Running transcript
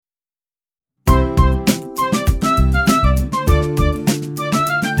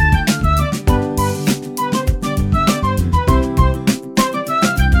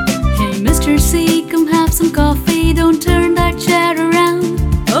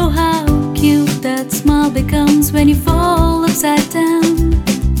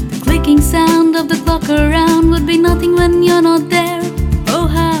around would be nothing when you're not there. Oh,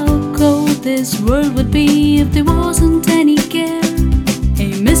 how cold this world would be if there wasn't any care.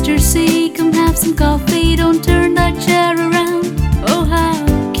 Hey, Mr. C, come have some coffee, don't turn that chair around. Oh, how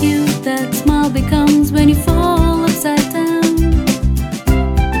cute that smile becomes when you fall upside down.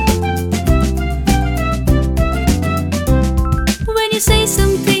 When you say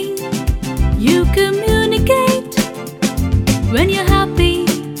something, you communicate. When you're happy,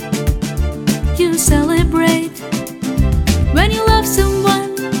 you celebrate. When you love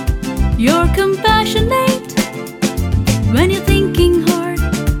someone, you're compassionate. When you're thinking hard,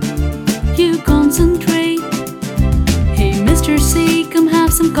 you concentrate. Hey, Mr. C, come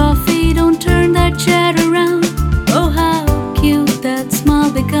have some coffee, don't turn that chair around. Oh, how cute that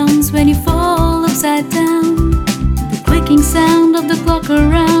smile becomes when you fall upside down. The clicking sound of the clock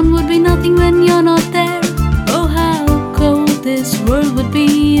around would be nothing when you're not there. Oh, how cold this world would be